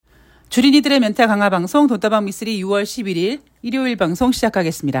주린이들의 멘탈 강화 방송 돈다방 미쓰리 6월 11일 일요일 방송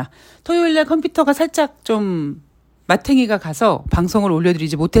시작하겠습니다. 토요일 날 컴퓨터가 살짝 좀 마탱이가 가서 방송을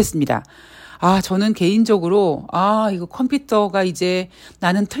올려드리지 못했습니다. 저는 개인적으로 이거 컴퓨터가 이제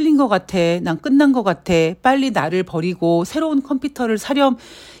나는 틀린 것 같아. 난 끝난 것 같아. 빨리 나를 버리고 새로운 컴퓨터를 사렴.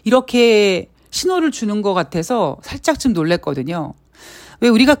 이렇게 신호를 주는 것 같아서 살짝 좀 놀랬거든요. 왜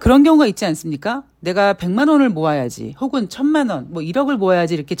우리가 그런 경우가 있지 않습니까? 내가 100만 원을 모아야지 혹은 1000만 원, 1억을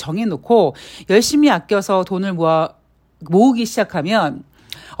모아야지 이렇게 정해놓고 열심히 아껴서 돈을 모으기 시작하면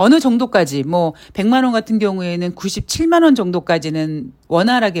어느 정도까지 100만 원 같은 경우에는 97만 원 정도까지는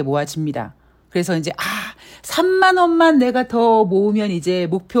원활하게 모아집니다. 그래서 이제 3만 원만 내가 더 모으면 이제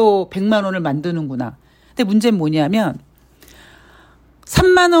목표 100만 원을 만드는구나. 근데 문제는 뭐냐면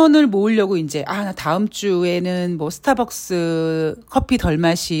 3만 원을 모으려고 이제 나 다음 주에는 스타벅스 커피 덜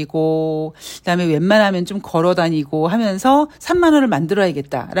마시고 그다음에 웬만하면 좀 걸어 다니고 하면서 3만 원을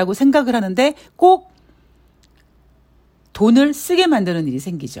만들어야겠다라고 생각을 하는데 꼭 돈을 쓰게 만드는 일이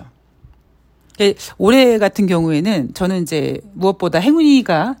생기죠. 올해 같은 경우에는 저는 이제 무엇보다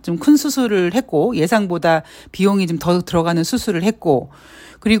행운이가 좀 큰 수술을 했고 예상보다 비용이 좀 더 들어가는 수술을 했고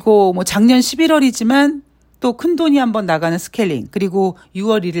그리고 작년 11월이지만 또 큰 돈이 한번 나가는 스케일링 그리고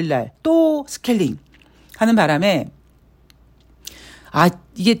 6월 1일 날 또 스케일링 하는 바람에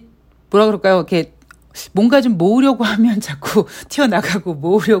이게 뭐라 그럴까요? 이렇게 뭔가 좀 모으려고 하면 자꾸 튀어나가고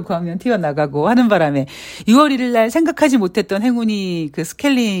모으려고 하면 튀어나가고 하는 바람에 6월 1일 날 생각하지 못했던 행운이 그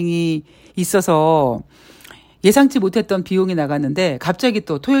스케일링이 있어서 예상치 못했던 비용이 나갔는데 갑자기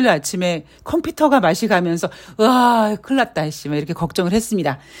또 토요일 아침에 컴퓨터가 맛이 가면서 큰일 났다 이렇게 걱정을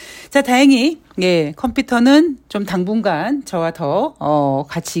했습니다. 자, 다행히 컴퓨터는 좀 당분간 저와 더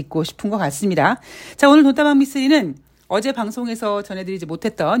같이 있고 싶은 것 같습니다. 자, 오늘 돈다방 미쓰리는 어제 방송에서 전해드리지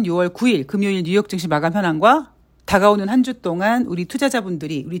못했던 6월 9일 금요일 뉴욕 증시 마감 현황과 다가오는 한 주 동안 우리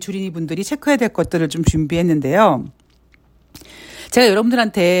투자자분들이 우리 주린이분들이 체크해야 될 것들을 좀 준비했는데요. 제가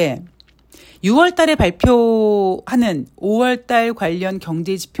여러분들한테 6월 달에 발표하는 5월 달 관련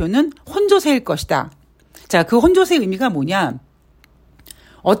경제 지표는 혼조세일 것이다. 자, 그 혼조세의 의미가 뭐냐?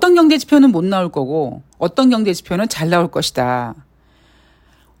 어떤 경제 지표는 못 나올 거고 어떤 경제 지표는 잘 나올 것이다.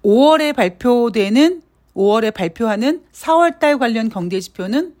 5월에 발표하는 4월 달 관련 경제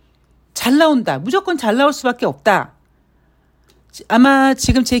지표는 잘 나온다. 무조건 잘 나올 수밖에 없다. 아마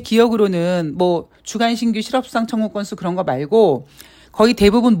지금 제 기억으로는 주간 신규 실업수당 청구 건수 그런 거 말고 거의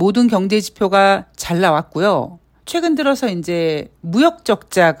대부분 모든 경제 지표가 잘 나왔고요. 최근 들어서 이제 무역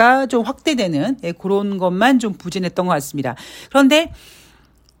적자가 좀 확대되는 그런 것만 좀 부진했던 것 같습니다. 그런데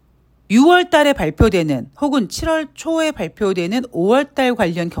 6월 달에 발표되는 혹은 7월 초에 발표되는 5월 달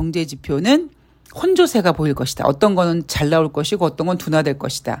관련 경제 지표는 혼조세가 보일 것이다. 어떤 거는 잘 나올 것이고 어떤 건 둔화될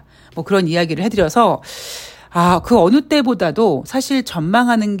것이다. 그런 이야기를 해드려서 그 어느 때보다도 사실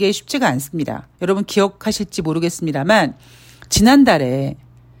전망하는 게 쉽지가 않습니다. 여러분 기억하실지 모르겠습니다만 지난달에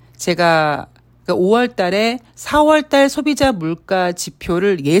제가 5월 달에 4월 달 소비자 물가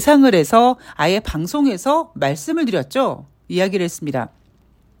지표를 예상을 해서 아예 방송에서 말씀을 드렸죠. 이야기를 했습니다.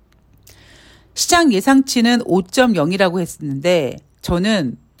 시장 예상치는 5.0이라고 했었는데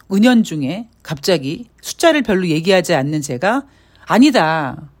저는 은연중에 갑자기 숫자를 별로 얘기하지 않는 제가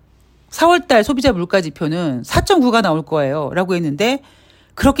아니다. 4월 달 소비자 물가 지표는 4.9가 나올 거예요. 라고 했는데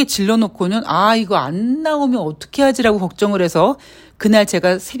그렇게 질러놓고는 이거 안 나오면 어떻게 하지라고 걱정을 해서 그날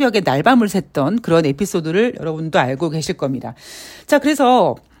제가 새벽에 날밤을 샜던 그런 에피소드를 여러분도 알고 계실 겁니다. 자,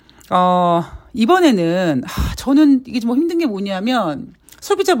 그래서 이번에는 저는 이게 좀 힘든 게 뭐냐면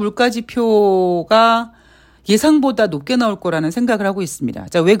소비자 물가 지표가 예상보다 높게 나올 거라는 생각을 하고 있습니다.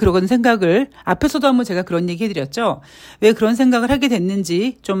 자, 왜 그런 생각을 앞에서도 한번 제가 그런 얘기 해드렸죠. 왜 그런 생각을 하게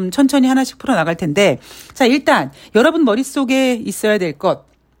됐는지 좀 천천히 하나씩 풀어나갈 텐데 자, 일단 여러분 머릿속에 있어야 될 것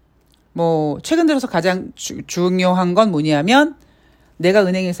최근 들어서 가장 중요한 건 뭐냐면 내가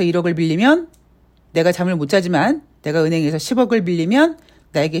은행에서 1억을 빌리면 내가 잠을 못 자지만 내가 은행에서 10억을 빌리면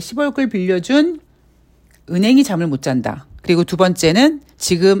나에게 10억을 빌려준 은행이 잠을 못 잔다. 그리고 두 번째는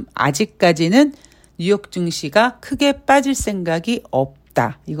지금 아직까지는 뉴욕 증시가 크게 빠질 생각이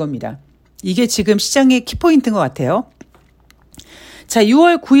없다. 이겁니다. 이게 지금 시장의 키포인트인 것 같아요. 자,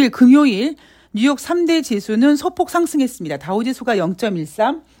 6월 9일 금요일 뉴욕 3대 지수는 소폭 상승했습니다. 다우지수가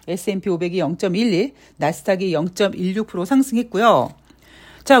 0.13, S&P 500이 0.11, 나스닥이 0.16% 상승했고요.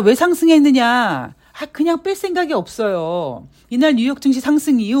 자, 왜 상승했느냐? 그냥 뺄 생각이 없어요. 이날 뉴욕 증시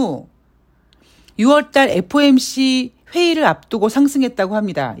상승 이후 6월 달 FOMC 회의를 앞두고 상승했다고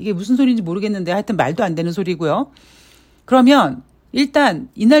합니다. 이게 무슨 소리인지 모르겠는데 하여튼 말도 안 되는 소리고요. 그러면 일단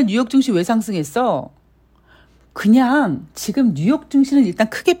이날 뉴욕 증시 왜 상승했어? 그냥 지금 뉴욕 증시는 일단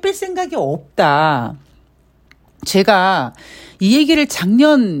크게 뺄 생각이 없다. 제가 이 얘기를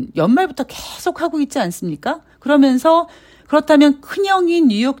작년 연말부터 계속 하고 있지 않습니까? 그러면서 그렇다면 큰형인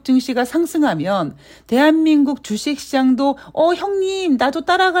뉴욕 증시가 상승하면 대한민국 주식시장도 형님 나도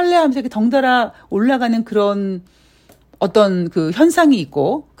따라갈래 하면서 이렇게 덩달아 올라가는 그런 어떤 그 현상이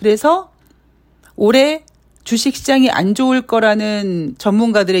있고, 그래서 올해 주식시장이 안 좋을 거라는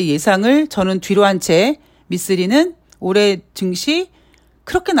전문가들의 예상을 저는 뒤로 한 채 미쓰리는 올해 증시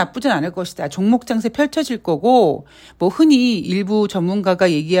그렇게 나쁘진 않을 것이다. 종목 장세 펼쳐질 거고, 뭐 흔히 일부 전문가가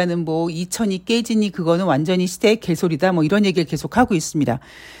얘기하는 뭐 2000이 깨지니 그거는 완전히 시대의 개소리다. 뭐 이런 얘기를 계속 하고 있습니다.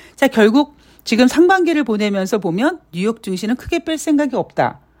 자, 결국 지금 상반기를 보내면서 보면 뉴욕 증시는 크게 뺄 생각이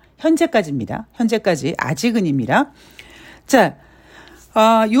없다. 현재까지입니다. 현재까지 아직은입니다. 자,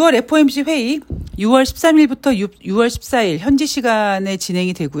 6월 FOMC 회의 6월 13일부터 6월 14일 현지 시간에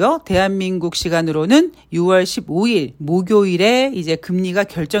진행이 되고요. 대한민국 시간으로는 6월 15일 목요일에 이제 금리가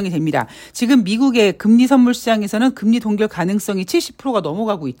결정이 됩니다. 지금 미국의 금리 선물 시장에서는 금리 동결 가능성이 70%가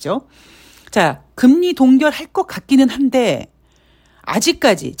넘어가고 있죠. 자, 금리 동결할 것 같기는 한데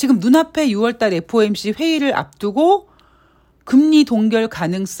아직까지 지금 눈앞에 6월달 FOMC 회의를 앞두고 금리 동결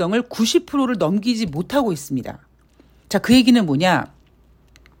가능성을 90%를 넘기지 못하고 있습니다. 자, 그 얘기는 뭐냐?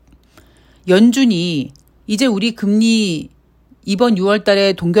 연준이 이제 우리 금리 이번 6월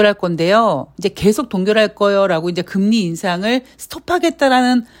달에 동결할 건데요. 이제 계속 동결할 거요라고 이제 금리 인상을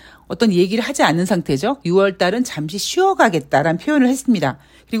스톱하겠다라는 어떤 얘기를 하지 않은 상태죠. 6월 달은 잠시 쉬어가겠다라는 표현을 했습니다.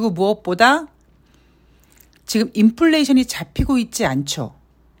 그리고 무엇보다 지금 인플레이션이 잡히고 있지 않죠.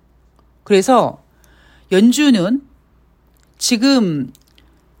 그래서 연준은 지금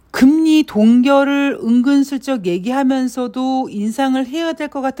금리 동결을 은근슬쩍 얘기하면서도 인상을 해야 될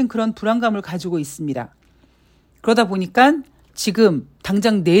것 같은 그런 불안감을 가지고 있습니다. 그러다 보니까 지금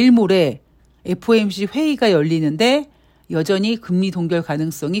당장 내일 모레 FOMC 회의가 열리는데 여전히 금리 동결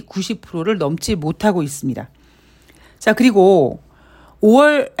가능성이 90%를 넘지 못하고 있습니다. 자, 그리고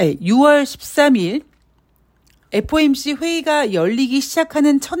 6월 13일 FOMC 회의가 열리기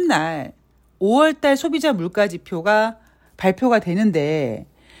시작하는 첫날 5월달 소비자 물가지표가 발표가 되는데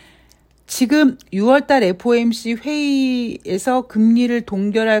지금 6월달 FOMC 회의에서 금리를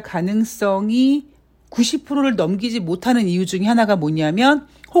동결할 가능성이 90%를 넘기지 못하는 이유 중에 하나가 뭐냐면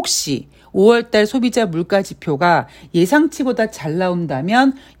혹시 5월달 소비자 물가지표가 예상치보다 잘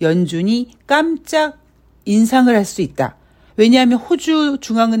나온다면 연준이 깜짝 인상을 할 수 있다. 왜냐하면 호주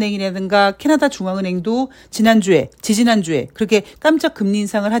중앙은행이라든가 캐나다 중앙은행도 지지난주에 그렇게 깜짝 금리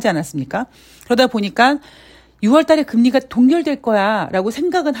인상을 하지 않았습니까? 그러다 보니까 6월 달에 금리가 동결될 거야 라고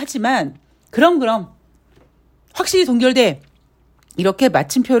생각은 하지만 그럼 확실히 동결돼 이렇게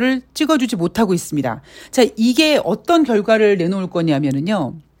마침표를 찍어주지 못하고 있습니다. 자, 이게 어떤 결과를 내놓을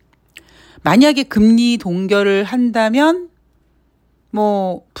거냐면요. 만약에 금리 동결을 한다면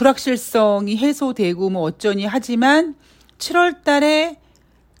뭐 불확실성이 해소되고 뭐 어쩌니 하지만 7월 달에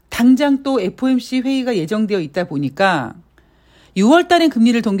당장 또 FOMC 회의가 예정되어 있다 보니까 6월 달엔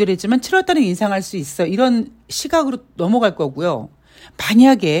금리를 동결했지만 7월 달엔 인상할 수 있어. 이런 시각으로 넘어갈 거고요.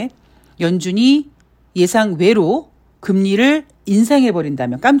 만약에 연준이 예상 외로 금리를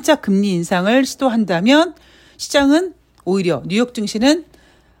인상해버린다면, 깜짝 금리 인상을 시도한다면 시장은 오히려 뉴욕 증시는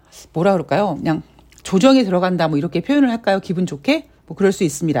뭐라 그럴까요? 그냥 조정에 들어간다 뭐 이렇게 표현을 할까요? 기분 좋게? 뭐 그럴 수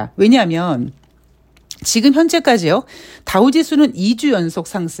있습니다. 왜냐하면 지금 현재까지요. 다우지수는 2주 연속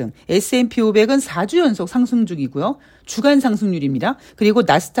상승, S&P 500은 4주 연속 상승 중이고요. 주간 상승률입니다. 그리고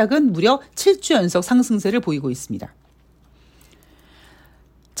나스닥은 무려 7주 연속 상승세를 보이고 있습니다.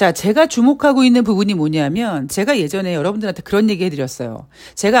 자, 제가 주목하고 있는 부분이 뭐냐면 제가 예전에 여러분들한테 그런 얘기 해드렸어요.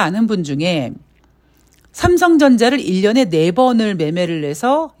 제가 아는 분 중에 삼성전자를 1년에 4번을 매매를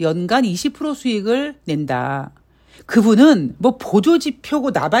해서 연간 20% 수익을 낸다. 그분은 뭐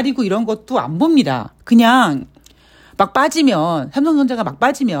보조지표고 나발이고 이런 것도 안 봅니다. 그냥 막 빠지면, 삼성전자가 막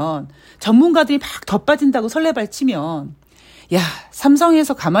빠지면 전문가들이 막 더 빠진다고 설레발치면 야,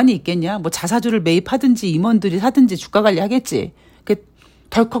 삼성에서 가만히 있겠냐? 뭐 자사주를 매입하든지 임원들이 사든지 주가 관리하겠지.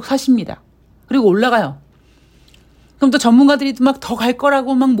 덜컥 사십니다. 그리고 올라가요. 그럼 또 전문가들이 막 더 갈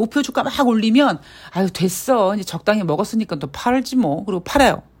거라고 막 목표 주가 막 올리면 아유 됐어. 이제 적당히 먹었으니까 또 팔지 뭐. 그리고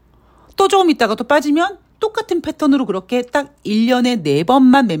팔아요. 또 조금 있다가 또 빠지면 똑같은 패턴으로 그렇게 딱 1년에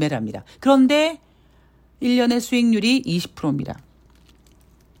 4번만 매매를 합니다. 그런데 1년의 수익률이 20%입니다.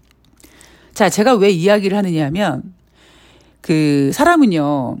 자, 제가 왜 이야기를 하느냐 하면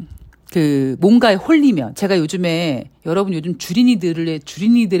사람은요. 뭔가에 홀리면 제가 요즘에 여러분 요즘 주린이들의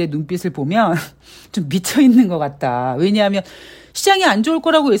눈빛을 보면 좀 미쳐 있는 것 같다. 왜냐하면 시장이 안 좋을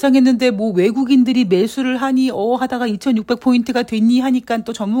거라고 예상했는데 뭐 외국인들이 매수를 하니 하다가 2600포인트가 됐니 하니까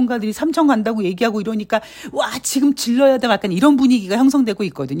또 전문가들이 3000 간다고 얘기하고 이러니까 와 지금 질러야 돼 약간 이런 분위기가 형성되고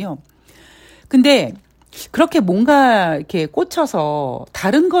있거든요. 근데 그렇게 뭔가 이렇게 꽂혀서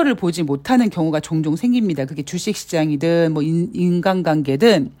다른 거를 보지 못하는 경우가 종종 생깁니다. 그게 주식시장이든 뭐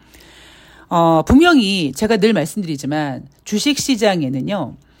인간관계든. 분명히 제가 늘 말씀드리지만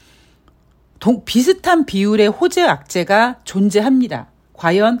주식시장에는요, 비슷한 비율의 호재 악재가 존재합니다.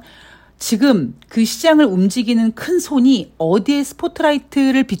 과연 지금 그 시장을 움직이는 큰 손이 어디에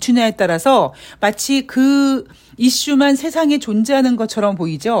스포트라이트를 비추냐에 따라서 마치 그 이슈만 세상에 존재하는 것처럼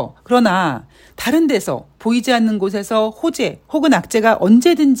보이죠. 그러나 다른 데서 보이지 않는 곳에서 호재 혹은 악재가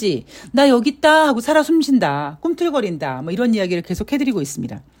언제든지 나 여기 있다 하고 살아 숨쉰다, 꿈틀거린다, 뭐 이런 이야기를 계속 해드리고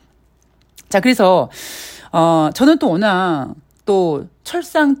있습니다. 자, 그래서 저는 또 워낙 또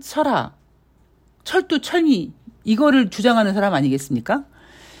철상철하, 철두철미 이거를 주장하는 사람 아니겠습니까?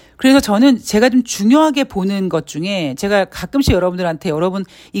 그래서 저는 제가 좀 중요하게 보는 것 중에 제가 가끔씩 여러분들한테 여러분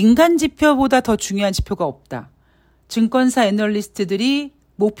인간 지표보다 더 중요한 지표가 없다. 증권사 애널리스트들이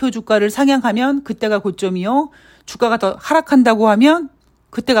목표 주가를 상향하면 그때가 고점이요. 주가가 더 하락한다고 하면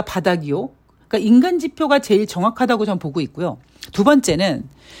그때가 바닥이요. 그러니까 인간 지표가 제일 정확하다고 저는 보고 있고요. 두 번째는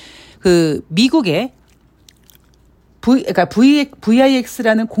그 미국의 그러니까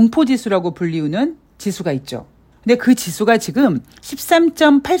VIX라는 공포지수라고 불리우는 지수가 있죠. 근데 그 지수가 지금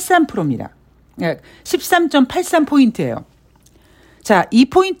 13.83%입니다. 13.83포인트예요. 자, 이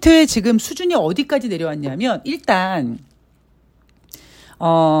포인트의 지금 수준이 어디까지 내려왔냐면 일단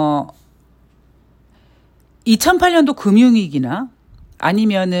 2008년도 금융위기나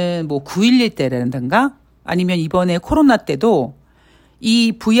아니면은 뭐 9.11 때라든가 아니면 이번에 코로나 때도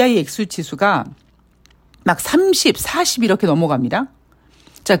이 VIX 지수가 막 30, 40 이렇게 넘어갑니다.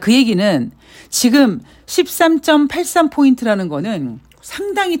 자, 그 얘기는 지금 13.83포인트라는 거는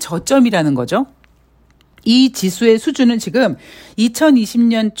상당히 저점이라는 거죠. 이 지수의 수준은 지금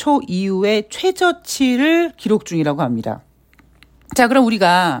 2020년 초 이후에 최저치를 기록 중이라고 합니다. 자, 그럼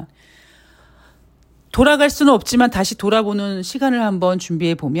우리가 돌아갈 수는 없지만 다시 돌아보는 시간을 한번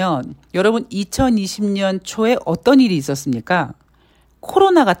준비해 보면 여러분 2020년 초에 어떤 일이 있었습니까?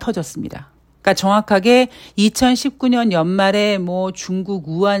 코로나가 터졌습니다. 그러니까 정확하게 2019년 연말에 뭐 중국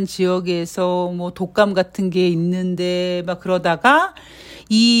우한 지역에서 뭐 독감 같은 게 있는데 막 그러다가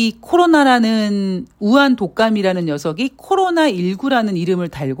이 코로나라는 우한 독감이라는 녀석이 코로나19라는 이름을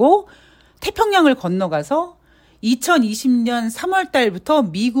달고 태평양을 건너가서 2020년 3월 달부터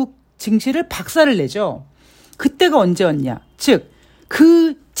미국 증시를 박살을 내죠. 그때가 언제였냐? 즉,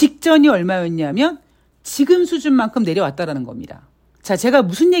 그 직전이 얼마였냐면 지금 수준만큼 내려왔다라는 겁니다. 자, 제가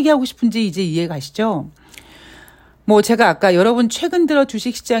무슨 얘기하고 싶은지 이제 이해가시죠? 뭐 제가 아까 여러분 최근 들어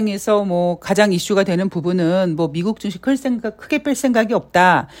주식시장에서 뭐 가장 이슈가 되는 부분은 뭐 미국 증시 크게 뺄 생각이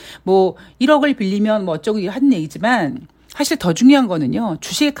없다. 뭐 1억을 빌리면 뭐 어쩌고 하는 얘기지만 사실 더 중요한 거는요.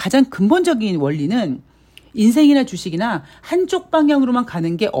 주식의 가장 근본적인 원리는 인생이나 주식이나 한쪽 방향으로만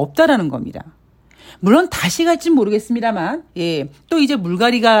가는 게 없다라는 겁니다. 물론 다시 갈진 모르겠습니다만, 또 이제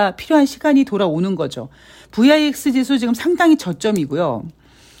물갈이가 필요한 시간이 돌아오는 거죠. VIX 지수 지금 상당히 저점이고요.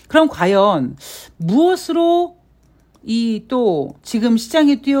 그럼 과연 무엇으로 이 또 지금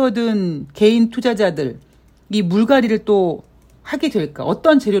시장에 뛰어든 개인 투자자들 이 물갈이를 또 하게 될까?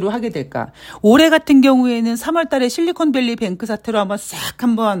 어떤 재료로 하게 될까? 올해 같은 경우에는 3월 달에 실리콘밸리 뱅크 사태로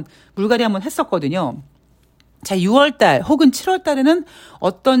한번 물갈이 한번 했었거든요. 자, 6월 달 혹은 7월 달에는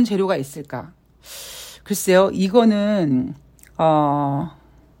어떤 재료가 있을까? 글쎄요, 이거는,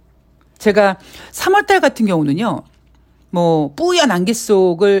 제가 3월 달 같은 경우는요, 뭐, 뿌연 안개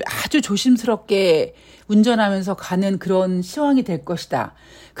속을 아주 조심스럽게 운전하면서 가는 그런 시황이 될 것이다.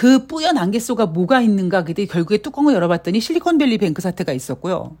 그 뿌연 안개 속에 뭐가 있는가? 그때 결국에 뚜껑을 열어봤더니 실리콘밸리 뱅크 사태가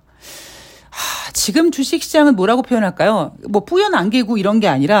있었고요. 지금 주식시장은 뭐라고 표현할까요? 뭐, 뿌연 안개고 이런 게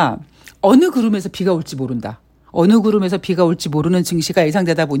아니라 어느 구름에서 비가 올지 모른다. 어느 구름에서 비가 올지 모르는 증시가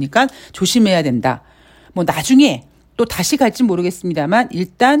예상되다 보니까 조심해야 된다. 뭐 나중에 또 다시 갈지 모르겠습니다만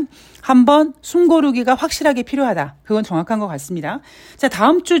일단 한번 숨고르기가 확실하게 필요하다. 그건 정확한 것 같습니다. 자,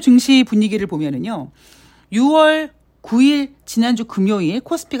 다음 주 증시 분위기를 보면은요. 6월 9일 지난주 금요일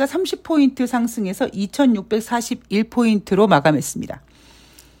코스피가 30포인트 상승해서 2641포인트로 마감했습니다.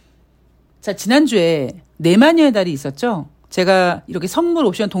 자, 지난주에 내마녀의 달이 있었죠. 제가 이렇게 선물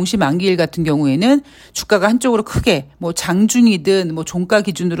옵션 동시 만기일 같은 경우에는 주가가 한쪽으로 크게 뭐 장중이든 뭐 종가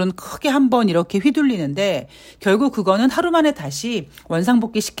기준으로는 크게 한번 이렇게 휘둘리는데 결국 그거는 하루 만에 다시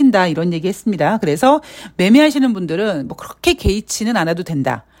원상복귀 시킨다 이런 얘기 했습니다. 그래서 매매하시는 분들은 뭐 그렇게 개의치는 않아도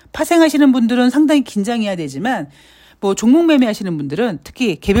된다. 파생하시는 분들은 상당히 긴장해야 되지만 뭐 종목 매매하시는 분들은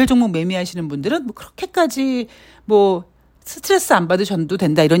특히 개별 종목 매매하시는 분들은 뭐 그렇게까지 뭐 스트레스 안 받으셔도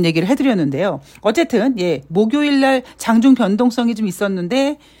된다 이런 얘기를 해드렸는데요. 어쨌든 목요일 날 장중 변동성이 좀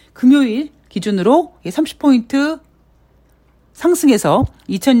있었는데 금요일 기준으로 30포인트 상승해서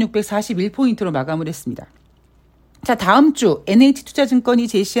 2641포인트로 마감을 했습니다. 자, 다음 주 NH투자증권이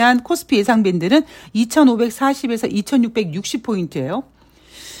제시한 코스피 예상 밴드는 2540에서 2660포인트예요.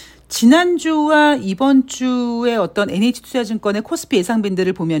 지난주와 이번 주의 어떤 NH투자증권의 코스피 예상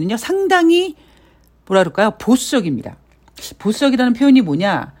밴드를 보면은요, 상당히 뭐라 그럴까요? 보수적입니다. 보수적이라는 표현이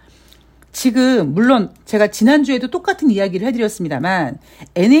뭐냐? 지금 물론 제가 지난주에도 똑같은 이야기를 해드렸습니다만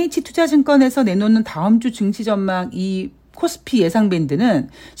NH투자증권에서 내놓는 다음 주 증시전망 이 코스피 예상 밴드는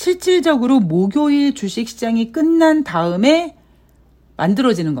실질적으로 목요일 주식시장이 끝난 다음에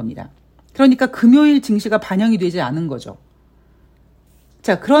만들어지는 겁니다. 그러니까 금요일 증시가 반영이 되지 않은 거죠.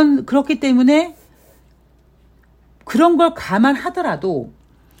 자, 그렇기 때문에 그런 걸 감안하더라도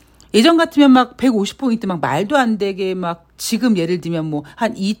예전 같으면 막 150포인트 막 말도 안 되게 막 지금 예를 들면 뭐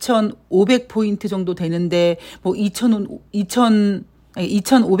한 2,500포인트 정도 되는데 뭐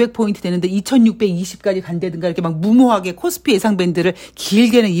 2,500포인트 되는데 2,620까지 간다든가 이렇게 막 무모하게 코스피 예상 밴드를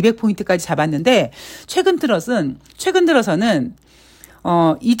길게는 200포인트까지 잡았는데 최근 들어서는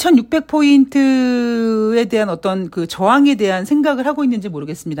 2,600포인트에 대한 어떤 그 저항에 대한 생각을 하고 있는지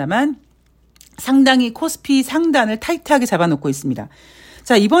모르겠습니다만 상당히 코스피 상단을 타이트하게 잡아놓고 있습니다.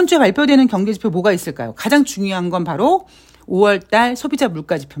 자, 이번 주에 발표되는 경제지표 뭐가 있을까요? 가장 중요한 건 바로 5월달 소비자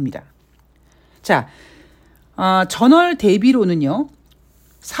물가지표입니다. 자, 전월 대비로는요.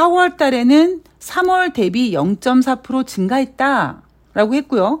 4월 달에는 3월 대비 0.4% 증가했다라고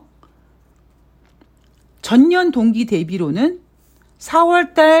했고요. 전년 동기 대비로는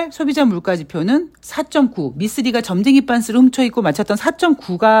 4월 달 소비자 물가지표는 4.9, 미쓰리가 점쟁이 빤스를 훔쳐입고 맞췄던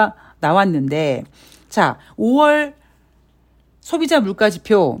 4.9가 나왔는데 자, 5월 소비자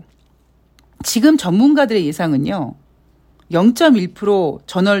물가지표 지금 전문가들의 예상은요. 0.1%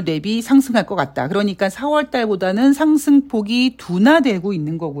 전월 대비 상승할 것 같다. 그러니까 4월 달보다는 상승폭이 둔화되고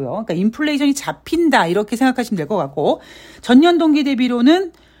있는 거고요. 그러니까 인플레이션이 잡힌다 이렇게 생각하시면 될 것 같고 전년 동기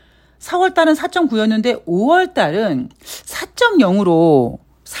대비로는 4월 달은 4.9였는데 5월 달은 4.0으로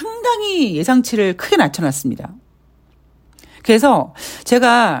상당히 예상치를 크게 낮춰놨습니다. 그래서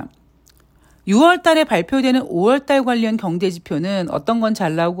제가 6월 달에 발표되는 5월 달 관련 경제지표는 어떤 건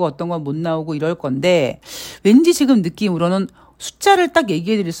잘 나오고 어떤 건 못 나오고 이럴 건데 왠지 지금 느낌으로는 숫자를 딱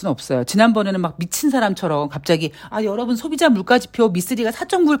얘기해 드릴 수는 없어요. 지난번에는 막 미친 사람처럼 갑자기 여러분 소비자 물가지표 미쓰리가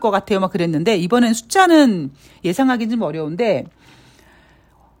 4.9일 것 같아요 막 그랬는데 이번엔 숫자는 예상하기는 좀 어려운데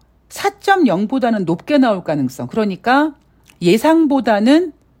 4.0보다는 높게 나올 가능성. 그러니까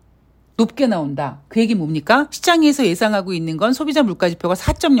예상보다는 높게 나온다. 그 얘기 뭡니까? 시장에서 예상하고 있는 건 소비자 물가지표가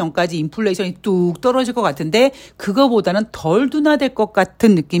 4.0까지 인플레이션이 뚝 떨어질 것 같은데 그거보다는 덜 둔화될 것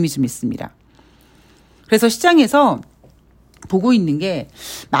같은 느낌이 좀 있습니다. 그래서 시장에서 보고 있는 게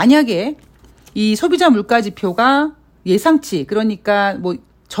만약에 이 소비자 물가지표가 예상치 그러니까 뭐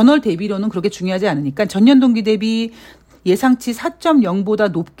전월 대비로는 그렇게 중요하지 않으니까 전년 동기 대비 예상치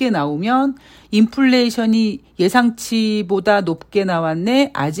 4.0보다 높게 나오면 인플레이션이 예상치보다 높게 나왔네.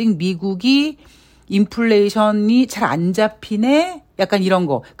 아직 미국이 인플레이션이 잘 안 잡히네. 약간 이런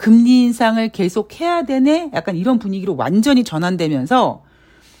거. 금리 인상을 계속 해야 되네. 약간 이런 분위기로 완전히 전환되면서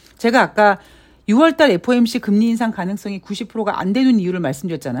제가 아까 6월달 FOMC 금리 인상 가능성이 90%가 안 되는 이유를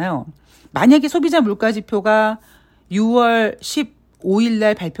말씀드렸잖아요. 만약에 소비자 물가지표가 6월 15일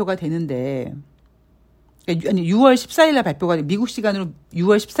날 발표가 되는데 아니 6월 14일 날 발표가 미국 시간으로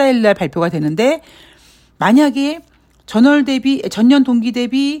 6월 14일 날 발표가 되는데 만약에 전년 동기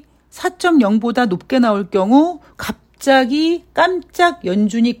대비 4.0보다 높게 나올 경우 갑자기 깜짝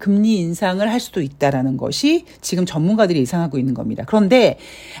연준이 금리 인상을 할 수도 있다라는 것이 지금 전문가들이 예상하고 있는 겁니다. 그런데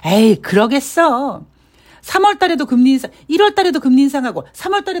그러겠어. 3월 달에도 금리 인상, 1월 달에도 금리 인상하고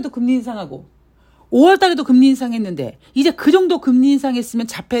 3월 달에도 금리 인상하고 5월 달에도 금리 인상했는데 이제 그 정도 금리 인상했으면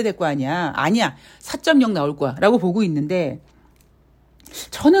잡혀야 될 거 아니야. 아니야. 4.0 나올 거야. 라고 보고 있는데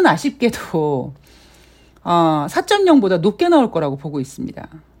저는 아쉽게도 4.0보다 높게 나올 거라고 보고 있습니다.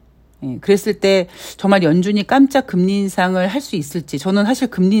 그랬을 때 정말 연준이 깜짝 금리 인상을 할 수 있을지 저는 사실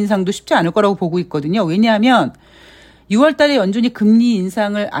금리 인상도 쉽지 않을 거라고 보고 있거든요. 왜냐하면 6월 달에 연준이 금리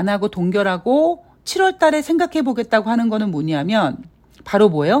인상을 안 하고 동결하고 7월 달에 생각해 보겠다고 하는 거는 뭐냐면 바로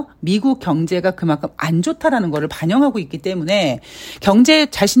뭐예요? 미국 경제가 그만큼 안 좋다라는 거를 반영하고 있기 때문에 경제에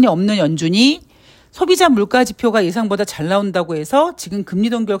자신이 없는 연준이 소비자 물가지표가 예상보다 잘 나온다고 해서 지금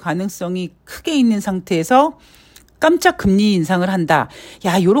금리 동결 가능성이 크게 있는 상태에서 깜짝 금리 인상을 한다.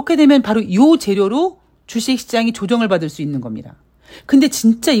 요렇게 되면 바로 요 재료로 주식시장이 조정을 받을 수 있는 겁니다. 근데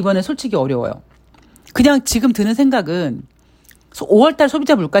진짜 이번에 솔직히 어려워요. 그냥 지금 드는 생각은 5월달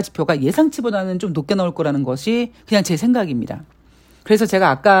소비자 물가지표가 예상치보다는 좀 높게 나올 거라는 것이 그냥 제 생각입니다. 그래서 제가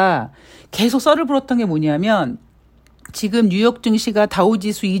아까 계속 썰을 풀었던 게 뭐냐면 지금 뉴욕 증시가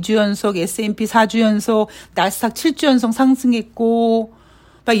다우지수 2주 연속, S&P 4주 연속, 나스닥 7주 연속 상승했고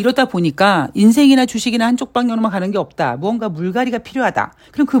막 이러다 보니까 인생이나 주식이나 한쪽 방향으로만 가는 게 없다. 무언가 물갈이가 필요하다.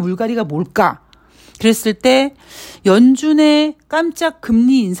 그럼 그 물갈이가 뭘까? 그랬을 때 연준의 깜짝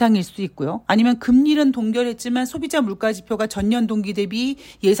금리 인상일 수도 있고요. 아니면 금리는 동결했지만 소비자 물가지표가 전년 동기 대비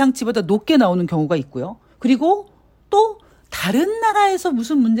예상치보다 높게 나오는 경우가 있고요. 그리고 또 다른 나라에서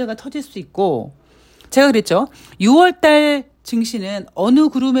무슨 문제가 터질 수 있고, 제가 그랬죠. 6월달 증시는 어느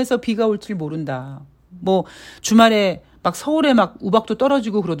구름에서 비가 올지 모른다. 뭐 주말에 막 서울에 막 우박도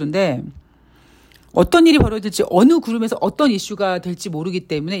떨어지고 그러던데 어떤 일이 벌어질지, 어느 구름에서 어떤 이슈가 될지 모르기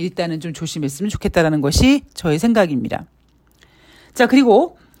때문에 일단은 좀 조심했으면 좋겠다라는 것이 저의 생각입니다. 자,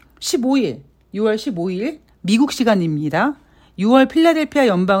 그리고 6월 15일 미국 시간입니다. 6월 필라델피아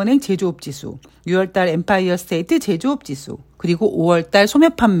연방은행 제조업지수, 6월달 엠파이어 스테이트 제조업지수, 그리고 5월달 소매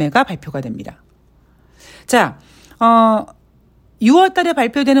판매가 발표가 됩니다. 자, 6월달에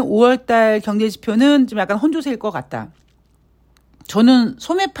발표되는 5월달 경제지표는 좀 약간 혼조세일 것 같다. 저는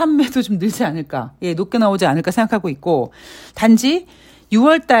소매 판매도 좀 늘지 않을까, 높게 나오지 않을까 생각하고 있고, 단지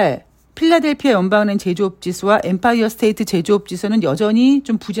 6월달 필라델피아 연방은행 제조업지수와 엠파이어 스테이트 제조업지수는 여전히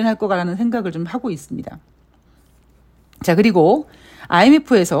좀 부진할 거라는 생각을 좀 하고 있습니다. 자, 그리고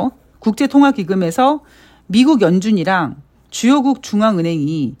IMF에서 국제통화기금에서 미국 연준이랑 주요국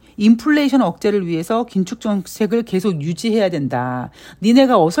중앙은행이 인플레이션 억제를 위해서 긴축 정책을 계속 유지해야 된다.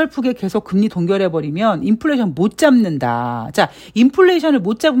 니네가 어설프게 계속 금리 동결해버리면 인플레이션 못 잡는다. 자, 인플레이션을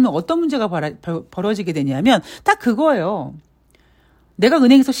못 잡으면 어떤 문제가 벌어지게 되냐면 딱 그거예요. 내가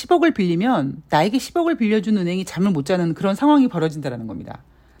은행에서 10억을 빌리면 나에게 10억을 빌려준 은행이 잠을 못 자는 그런 상황이 벌어진다는 겁니다.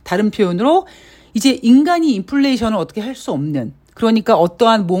 다른 표현으로 이제 인간이 인플레이션을 어떻게 할 수 없는, 그러니까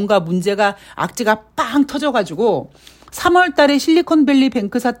어떠한 뭔가 문제가 악재가 빵 터져가지고 3월 달에 실리콘밸리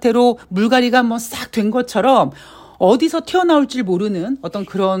뱅크 사태로 물갈이가 뭐 싹 된 것처럼 어디서 튀어나올지 모르는 어떤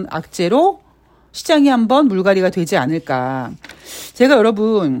그런 악재로 시장이 한번 물갈이가 되지 않을까. 제가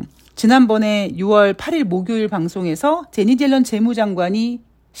여러분 지난번에 6월 8일 목요일 방송에서 제니 옐런 재무장관이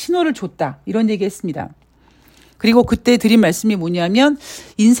신호를 줬다, 이런 얘기했습니다. 그리고 그때 드린 말씀이 뭐냐면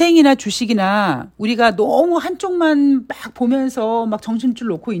인생이나 주식이나 우리가 너무 한쪽만 막 보면서 막 정신줄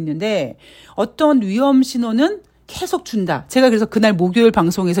놓고 있는데 어떤 위험 신호는 계속 준다. 제가 그래서 그날 목요일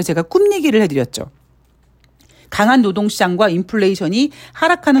방송에서 제가 꿈 얘기를 해드렸죠. 강한 노동시장과 인플레이션이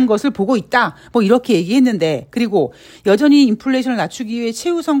하락하는 것을 보고 있다. 뭐 이렇게 얘기했는데, 그리고 여전히 인플레이션을 낮추기 위해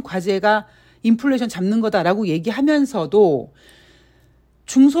최우선 과제가 인플레이션 잡는 거다라고 얘기하면서도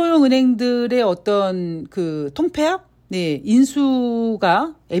중소형 은행들의 어떤 그 통폐합,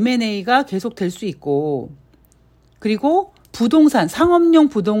 인수가 M&A가 계속 될 수 있고, 그리고 부동산, 상업용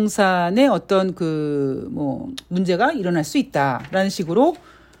부동산의 어떤 문제가 일어날 수 있다라는 식으로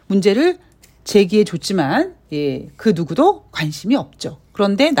문제를 제기해 줬지만, 그 누구도 관심이 없죠.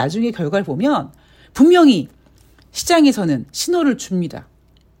 그런데 나중에 결과를 보면 분명히 시장에서는 신호를 줍니다.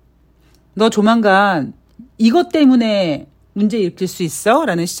 너 조만간 이것 때문에 문제 일으킬 수 있어?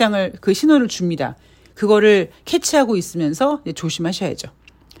 라는 그 신호를 줍니다. 그거를 캐치하고 있으면서 조심하셔야죠.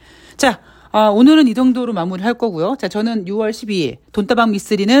 자, 오늘은 이 정도로 마무리할 거고요. 자, 저는 6월 12일 돈다방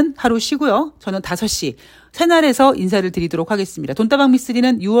미쓰리는 하루 쉬고요. 저는 5시 새날에서 인사를 드리도록 하겠습니다. 돈다방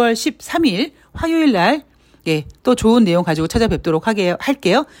미쓰리는 6월 13일 화요일 날 또 좋은 내용 가지고 찾아뵙도록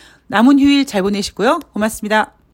할게요. 남은 휴일 잘 보내시고요. 고맙습니다.